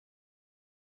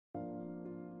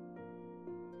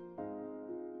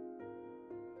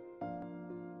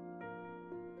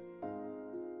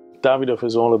Davidoff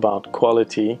is all about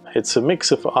quality. It's a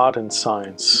mix of art and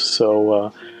science.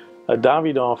 So a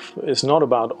Davidoff is not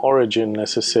about origin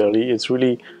necessarily. It's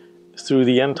really through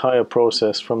the entire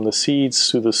process, from the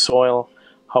seeds to the soil,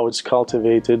 how it's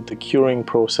cultivated, the curing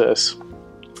process,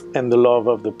 and the love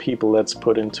of the people that's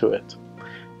put into it.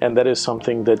 And that is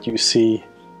something that you see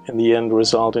in the end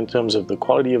result in terms of the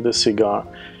quality of the cigar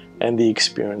and the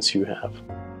experience you have.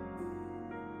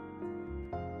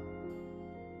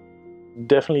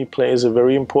 Definitely plays a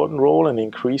very important role, an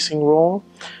increasing role.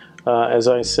 As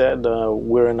I said,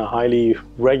 we're in a highly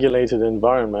regulated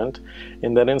environment.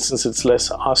 In that instance, it's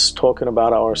less us talking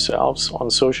about ourselves on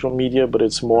social media, but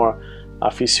it's more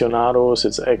aficionados,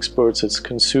 it's experts, it's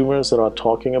consumers that are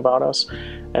talking about us.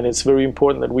 And it's very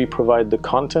important that we provide the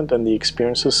content and the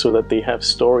experiences so that they have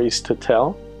stories to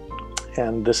tell.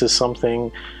 And this is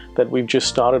something that we've just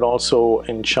started also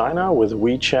in China with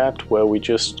WeChat, where we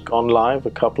just gone live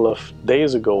a couple of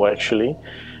days ago actually,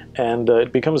 and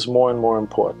it becomes more and more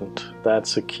important.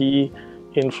 That's a key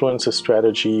influencer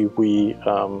strategy we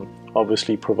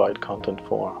obviously provide content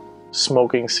for.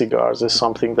 Smoking cigars is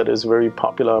something that is very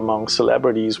popular among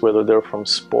celebrities, whether they're from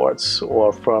sports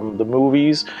or from the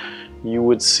movies. You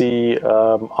would see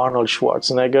Arnold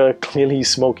Schwarzenegger clearly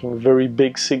smoking very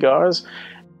big cigars.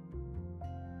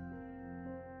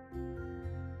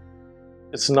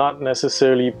 It's not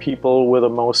necessarily people with the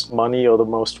most money or the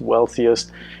most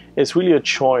wealthiest. It's really a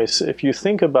choice. If you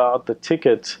think about the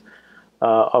ticket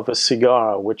of a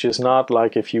cigar, which is not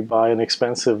like if you buy an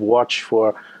expensive watch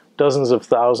for dozens of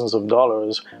thousands of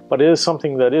dollars, but it is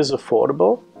something that is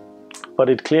affordable, but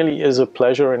it clearly is a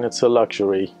pleasure and it's a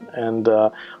luxury. And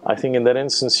I think in that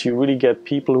instance, you really get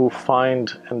people who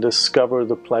find and discover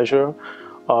the pleasure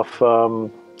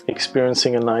of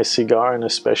experiencing a nice cigar in a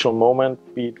special moment,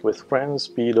 be it with friends,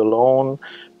 be it alone,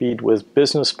 be it with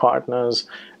business partners.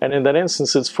 And in that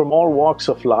instance, it's from all walks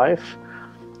of life,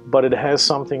 but it has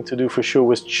something to do for sure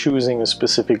with choosing a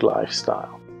specific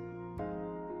lifestyle.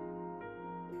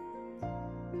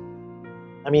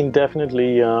 I mean,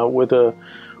 definitely with the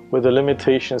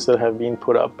limitations that have been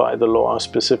put up by the law,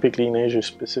 specifically in Asia,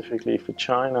 specifically for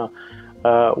China,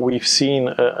 we've seen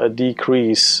a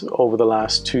decrease over the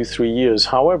last 2-3 years.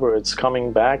 However, it's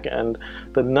coming back and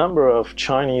the number of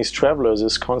Chinese travelers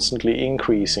is constantly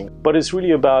increasing. But it's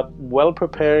really about well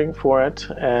preparing for it,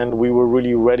 and we were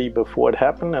really ready before it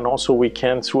happened. And also we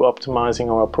can, through optimizing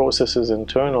our processes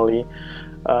internally,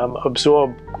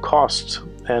 absorb costs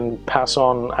and pass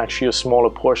on actually a smaller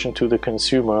portion to the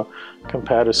consumer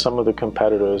compared to some of the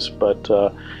competitors. But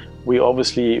we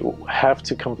obviously have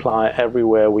to comply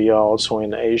everywhere we are, also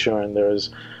in Asia, and there's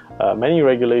many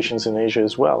regulations in Asia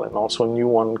as well, and also new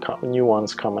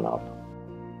ones coming up.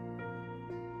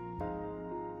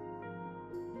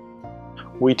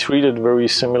 We treat it very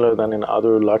similar than in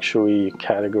other luxury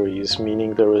categories,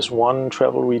 meaning there is one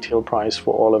travel retail price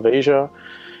for all of Asia,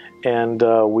 and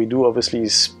we do obviously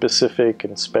specific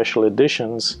and special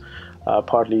editions.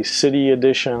 Partly city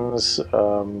editions,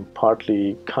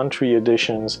 partly country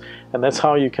editions, and that's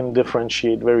how you can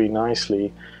differentiate very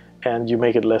nicely and you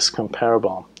make it less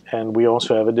comparable. And we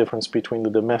also have a difference between the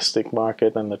domestic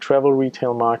market and the travel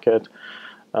retail market.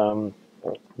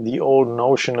 The old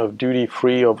notion of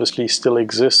duty-free obviously still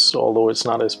exists, although it's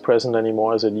not as present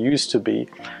anymore as it used to be.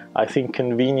 I think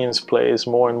convenience plays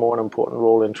more and more an important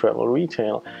role in travel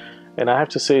retail. And I have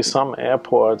to say, some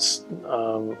airports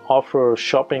offer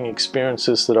shopping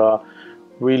experiences that are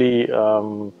really,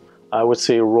 I would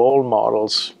say, role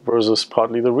models versus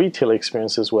partly the retail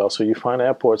experience as well. So you find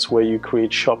airports where you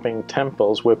create shopping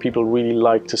temples where people really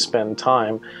like to spend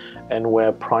time and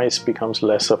where price becomes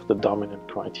less of the dominant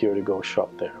criteria to go shop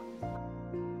there.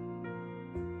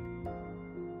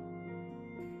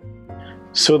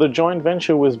 So the joint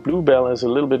venture with Bluebell is a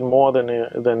little bit more than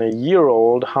a year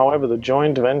old. However, the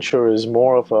joint venture is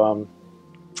more of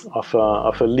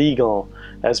a legal,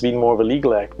 has been more of a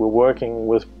legal act. We're working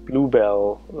with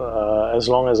Bluebell as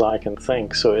long as I can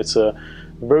think. So it's a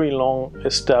very long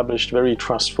established, very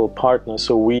trustful partner.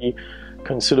 So we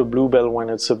consider Bluebell, when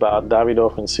it's about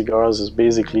Davidoff and cigars, as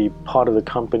basically part of the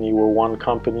company. We're one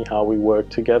company, how we work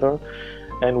together.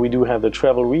 And we do have the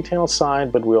travel retail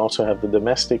side, but we also have the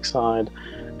domestic side.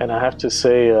 And I have to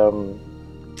say,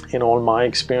 in all my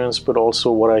experience, but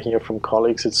also what I hear from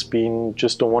colleagues, it's been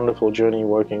just a wonderful journey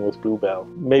working with Bluebell.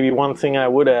 Maybe one thing I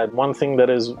would add, one thing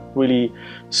that is really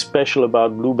special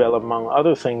about Bluebell, among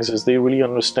other things, is they really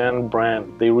understand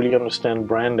brand. They really understand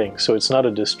branding. So it's not a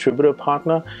distributor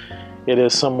partner. It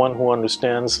is someone who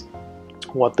understands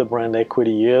what the brand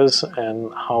equity is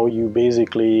and how you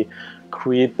basically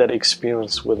create that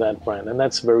experience with that brand, and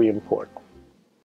that's very important.